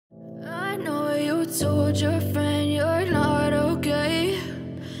told your friend you're not okay,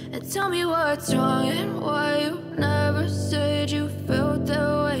 and tell me what's wrong and why you never said you felt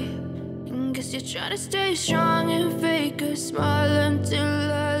that way. And guess you're trying to stay strong and fake a smile until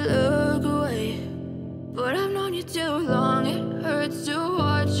I look away. But I've known you too long, it hurts to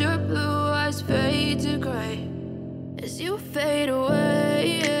watch your blue eyes fade to gray as you fade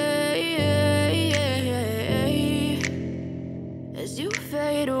away, as you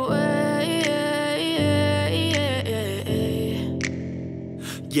fade away.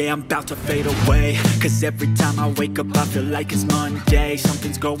 Yeah, I'm about to fade away, cause every time I wake up I feel like it's Monday.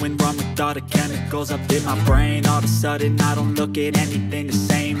 Something's going wrong with all the chemicals up in my brain. All of a sudden I don't look at anything the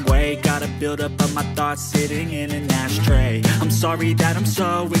same way. Got a buildup of my thoughts sitting in an ashtray. I'm sorry that I'm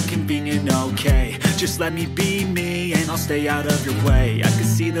so inconvenient, okay. Just let me be me and I'll stay out of your way. I can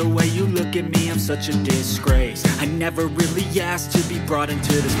see the way you look at me, I'm such a disgrace. I never really asked to be brought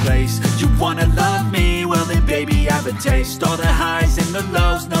into this place. You wanna love me? Well then baby I have a taste. All the highs and the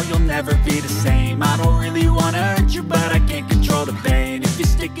lows, no you'll never be the same. I don't really wanna hurt you but I can't control the pain. If you're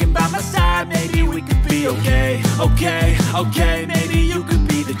sticking by my side maybe we could be okay. Okay, maybe you could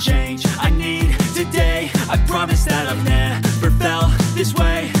be the change I need today. I promise that I've never felt this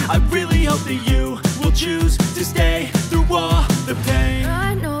way. I really hope that you will choose to stay through all the pain.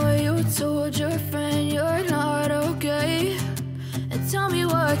 I know you told your friend you're not okay, and tell me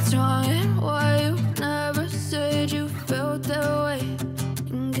what's wrong and why you never said you felt that way.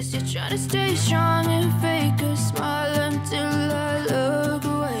 And guess you're trying to stay strong and fake a smile until I look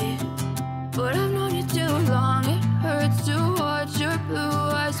away. But I've known you too long, it hurts to watch your blue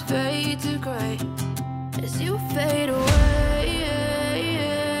eyes fade to gray as you fade away,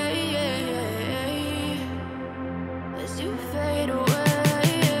 as you fade away,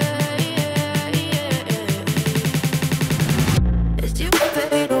 as you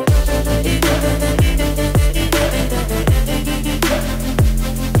fade away.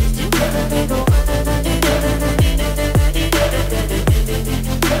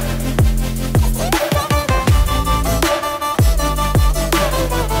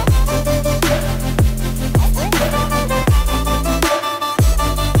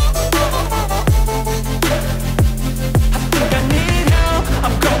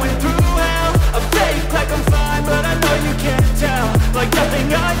 Like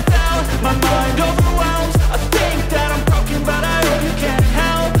nothing I felt, my mind over